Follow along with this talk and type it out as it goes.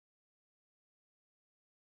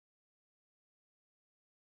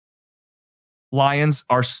Lions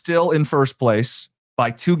are still in first place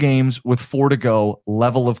by 2 games with 4 to go.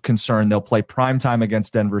 Level of concern. They'll play primetime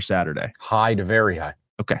against Denver Saturday. High to very high.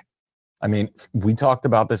 Okay. I mean, we talked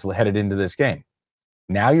about this headed into this game.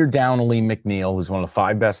 Now you're down Aleem McNeil, who's one of the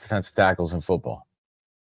 5 best defensive tackles in football.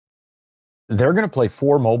 They're going to play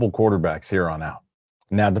 4 mobile quarterbacks here on out.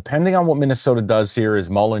 Now, depending on what Minnesota does here, is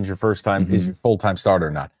Mullins your first time, is your full-time starter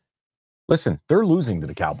or not? Listen, they're losing to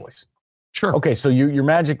the Cowboys. Sure. Okay, so your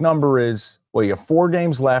magic number is, well, you have 4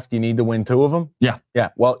 games left. You need to win 2 of them? Yeah. Yeah,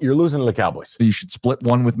 well, you're losing to the Cowboys. So you should split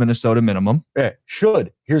 1 with Minnesota minimum. Yeah,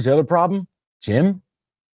 should. Here's the other problem. Jim,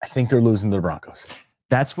 I think they're losing to the Broncos.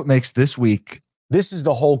 That's what makes this week. This is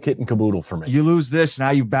the whole kit and caboodle for me. You lose this, now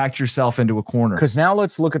you've backed yourself into a corner. Because now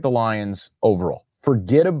let's look at the Lions overall.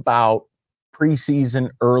 Forget about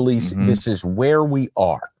preseason, early. This is where we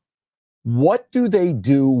are. What do they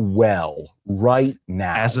do well right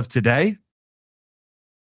now? As of today,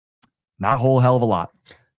 not a whole hell of a lot.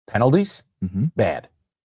 Penalties? Bad.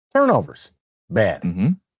 Turnovers?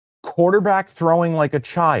 Bad. Quarterback throwing like a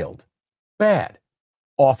child? Bad.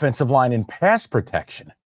 Offensive line and pass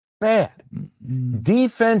protection? Bad.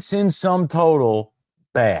 Defense in sum total?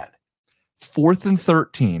 Bad. 4th and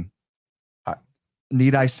 13.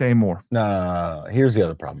 Need I say more? No. Here's the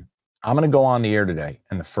other problem. I'm going to go on the air today,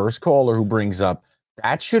 and the first caller who brings up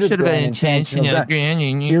that should have been intentional.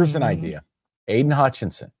 Here's an idea. Aiden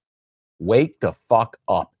Hutchinson, wake the fuck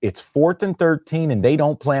up. It's 4th and 13, and they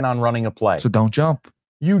don't plan on running a play. So don't jump.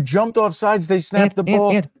 You jumped off sides. They snapped the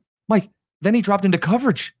ball. And, Mike, then he dropped into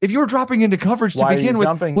coverage. If you were dropping into coverage to begin with,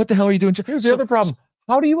 what the hell are you doing? Here's the other problem.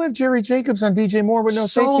 How do you have Jerry Jacobs on DJ Moore with no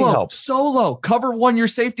safety help? Solo. Cover 1, your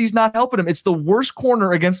safety's not helping him. It's the worst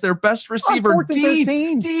corner against their best receiver.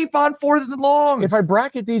 Deep on 4th and long. If I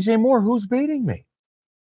bracket DJ Moore, who's beating me?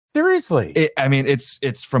 Seriously.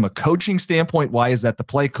 It's from a coaching standpoint. Why is that the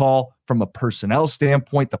play call? From a personnel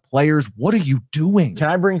standpoint, the players, what are you doing? Can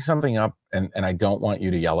I bring something up? And I don't want you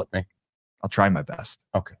to yell at me. I'll try my best.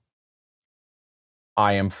 Okay.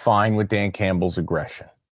 I am fine with Dan Campbell's aggression.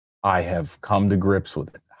 I have come to grips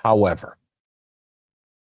with it. However,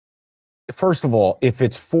 first of all, if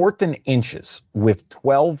it's 4th and inches with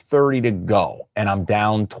 12:30 to go and I'm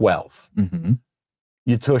down 12,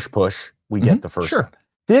 you tush push, we get the first one.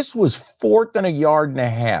 This was 4th and 1.5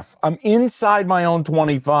 yards. I'm inside my own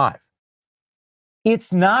 25.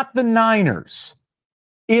 It's not the Niners.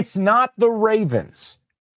 It's not the Ravens.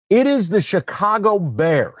 It is the Chicago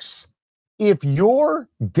Bears. If you're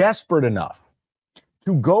desperate enough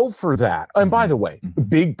to go for that, and by the way,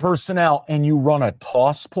 big personnel, and you run a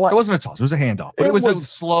toss play. It wasn't a toss. It was a handoff. But it was a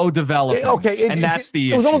slow development. That's the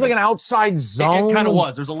issue. It was almost like an outside zone. It kind of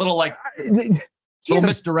was. There's a little little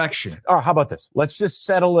misdirection. All right, how about this? Let's just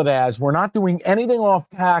settle it as we're not doing anything off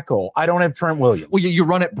tackle. I don't have Trent Williams. Well, you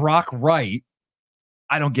run it Brock Wright.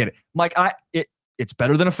 I don't get it. Mike, it's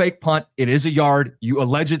better than a fake punt. It is a yard. You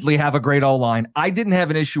allegedly have a great O-line. I didn't have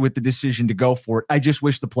an issue with the decision to go for it. I just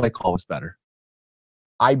wish the play call was better.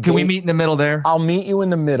 Can we meet in the middle there? I'll meet you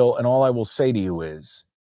in the middle, and all I will say to you is,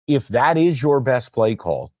 if that is your best play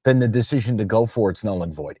call, then the decision to go for it's null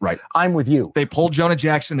and void. Right. I'm with you. They pulled Jonah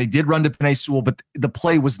Jackson. They did run to Penei Sewell, but the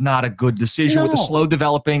play was not a good decision with the slow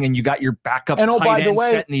developing, and you got your backup tight end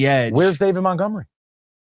setting the edge. Where's David Montgomery?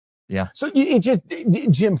 Yeah. So it just,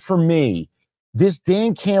 Jim, for me, this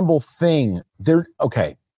Dan Campbell thing,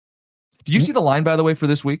 okay. Did you see the line, by the way, for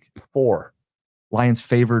this week? 4. Lions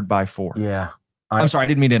favored by 4. Yeah. I'm sorry, I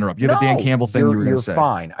didn't mean to interrupt. You have a Dan Campbell thing you were going to say. You're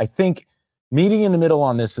fine. I think meeting in the middle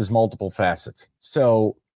on this is multiple facets.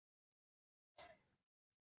 So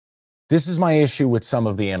this is my issue with some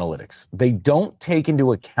of the analytics. They don't take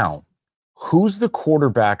into account who's the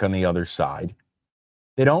quarterback on the other side.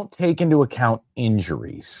 They don't take into account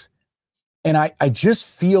injuries. And I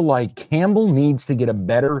just feel like Campbell needs to get a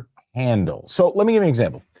better handle. So let me give you an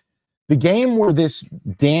example. The game where this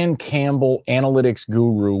Dan Campbell analytics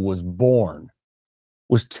guru was born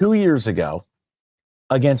was 2 years ago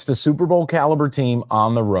against a Super Bowl caliber team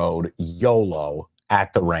on the road, YOLO,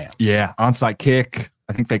 at the Rams. Yeah, onside kick.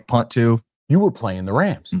 I think fake punt too. You were playing the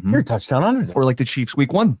Rams. You're a touchdown underdog. Or like the Chiefs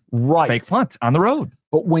week 1. Right. Fake punt on the road.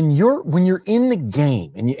 But when you're in the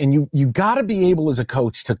game and you got to be able as a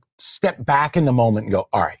coach to step back in the moment and go,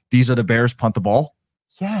 all right. These are the Bears, punt the ball?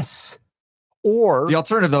 Yes. Or the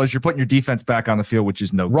alternative, though, is you're putting your defense back on the field, which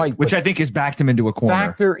is no good, right, which I think has backed him into a corner.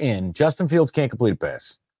 Factor in Justin Fields can't complete a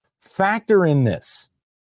pass. Factor in this.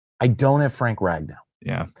 I don't have Frank Ragnow.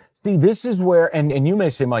 Yeah. See, this is where, and you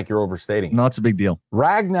may say, Mike, you're overstating. No, it's a big deal.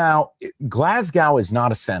 Ragnow, Glasgow is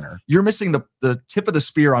not a center. You're missing the tip of the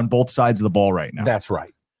spear on both sides of the ball right now. That's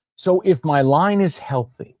right. So if my line is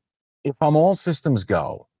healthy, if I'm all systems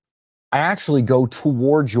go, I actually go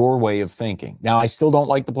towards your way of thinking. Now, I still don't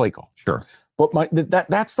like the play call. Sure. But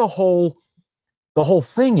that's the whole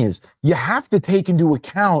thing is you have to take into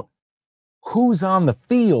account who's on the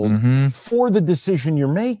field for the decision you're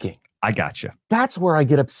making. I got you. That's where I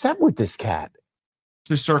get upset with this cat.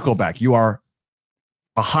 To circle back, you are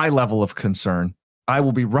a high level of concern. I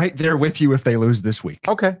will be right there with you if they lose this week.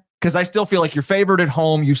 Okay. Because I still feel like you're favored at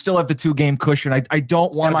home. You still have the 2-game cushion. I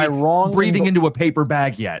don't want to be breathing into a paper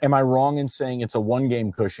bag yet. Am I wrong in saying it's a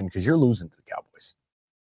 1-game cushion because you're losing to the Cowboys?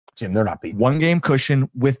 Jim, they're not beating. 1-game cushion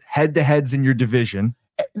with head-to-heads in your division.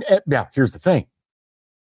 Now, here's the thing.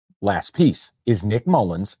 Last piece. Is Nick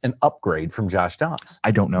Mullins an upgrade from Josh Dobbs?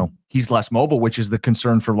 I don't know. He's less mobile, which is the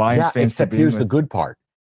concern for Lions fans. Except here's the good part.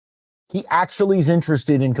 He actually is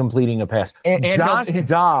interested in completing a pass. And Josh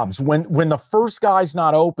Dobbs, when the first guy's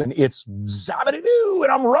not open, it's zabba-doo,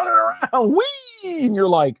 and I'm running around, whee, and you're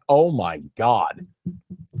like, oh my God.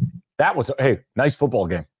 That was nice football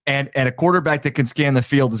game. And a quarterback that can scan the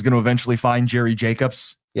field is going to eventually find Jerry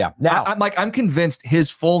Jacobs. Yeah. Now I'm convinced his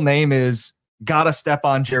full name is Gotta Step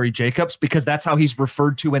on Jerry Jacobs, because that's how he's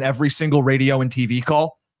referred to in every single radio and TV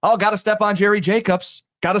call. Oh, gotta step on Jerry Jacobs.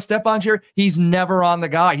 Got to step on Jerry. He's never on the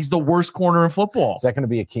guy. He's the worst corner in football. Is that going to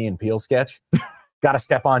be a Key and Peele sketch? Got to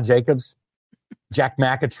step on Jacobs. Jack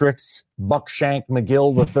McAtrix, Buckshank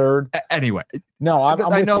McGill III. Anyway, no,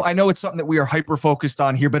 I know it's something that we are hyper focused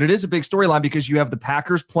on here, but it is a big storyline because you have the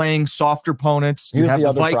Packers playing softer opponents. You have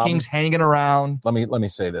the Vikings hanging around. Let me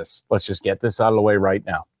say this. Let's just get this out of the way right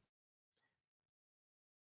now.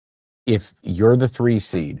 If you're the 3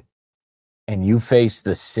 seed and you face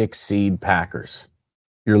the 6 seed Packers,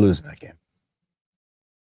 you're losing that game.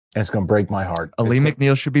 And it's going to break my heart. Ali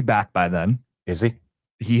McNeil should be back by then. Is he?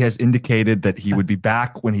 He has indicated that he would be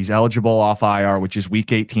back when he's eligible off IR, which is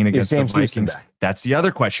week 18 against the Vikings. That's the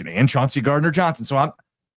other question. And Chauncey Gardner-Johnson. So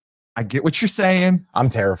I get what you're saying. I'm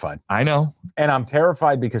terrified. I know. And I'm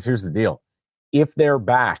terrified because here's the deal. If they're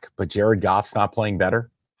back, but Jared Goff's not playing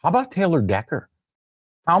better, how about Taylor Decker?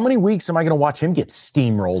 How many weeks am I going to watch him get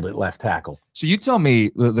steamrolled at left tackle? So you tell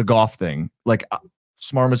me the Goff thing, like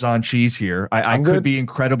Smarmazon cheese here. I could be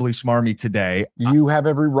incredibly smarmy today. You have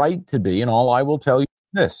every right to be. And all I will tell you is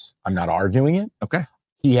this. I'm not arguing it. Okay.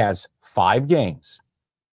 He has 5 games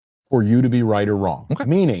for you to be right or wrong. Okay.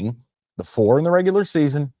 Meaning the 4 in the regular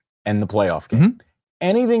season and the playoff game.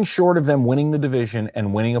 Anything short of them winning the division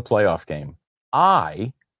and winning a playoff game,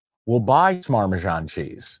 I will buy Smarmazon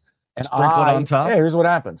cheese. And sprinkle it on top. Hey, here's what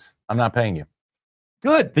happens. I'm not paying you.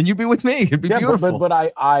 Good. Then you'd be with me. It'd be beautiful. But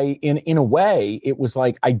I in a way, it was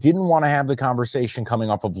like I didn't want to have the conversation coming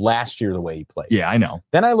off of last year the way he played. Yeah, I know.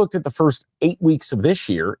 Then I looked at the first 8 weeks of this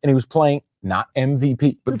year, and he was playing not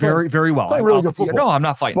MVP, but very, very well. Really good football. No, I'm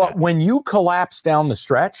not fighting. But when you collapse down the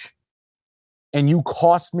stretch, and you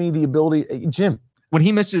cost me the ability, Jim. When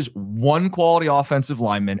he misses one quality offensive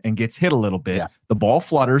lineman and gets hit a little bit, the ball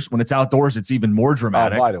flutters. When it's outdoors, it's even more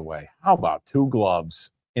dramatic. Oh, by the way, how about 2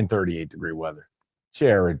 gloves in 38-degree weather?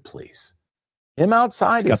 Jared, please. Him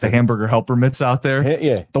outside. He's got the hamburger helper mitts out there.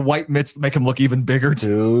 Yeah. The white mitts make him look even bigger.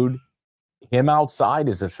 Dude, him outside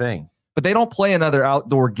is a thing. But they don't play another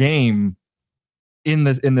outdoor game in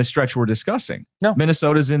the stretch we're discussing. No.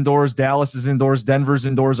 Minnesota's indoors, Dallas is indoors, Denver's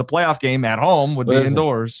indoors. A playoff game at home would be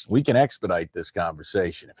indoors. We can expedite this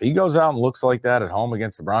conversation. If he goes out and looks like that at home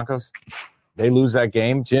against the Broncos, they lose that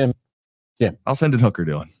game. Jim. I'll send it Hooker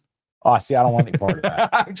doing. Oh, see, I don't want any part of that.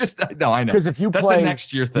 I know. Because if you That's play the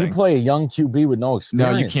next year thing, you play a young QB with no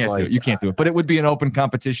experience. No, you can't do it. You can't do it. But it would be an open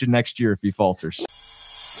competition next year if he falters.